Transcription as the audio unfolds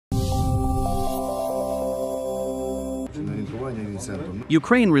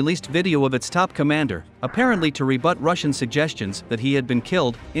Ukraine released video of its top commander, apparently to rebut Russian suggestions that he had been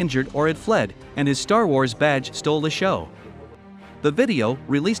killed, injured or had fled, and his Star Wars badge stole the show. The video,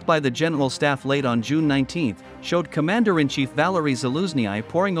 released by the General Staff late on June 19, showed Commander-in-Chief Valery Zaluzhnyi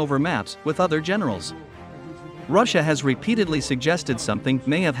poring over maps with other generals. Russia has repeatedly suggested something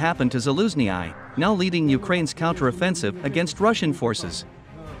may have happened to Zaluzhnyi, now leading Ukraine's counteroffensive against Russian forces.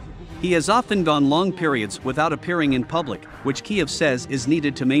 He has often gone long periods without appearing in public, which Kiev says is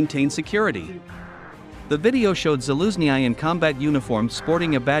needed to maintain security. The video showed Zaluzhnyi in combat uniform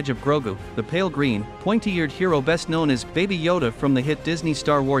sporting a badge of Grogu, the pale green, pointy-eared hero best known as Baby Yoda from the hit Disney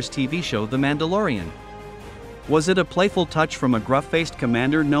Star Wars TV show The Mandalorian. Was it a playful touch from a gruff-faced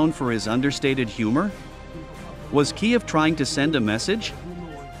commander known for his understated humor? Was Kiev trying to send a message?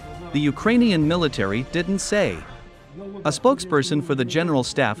 The Ukrainian military didn't say. A spokesperson for the General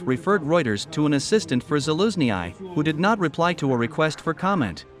Staff referred Reuters to an assistant for Zaluzhnyi, who did not reply to a request for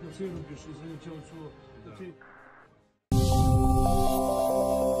comment.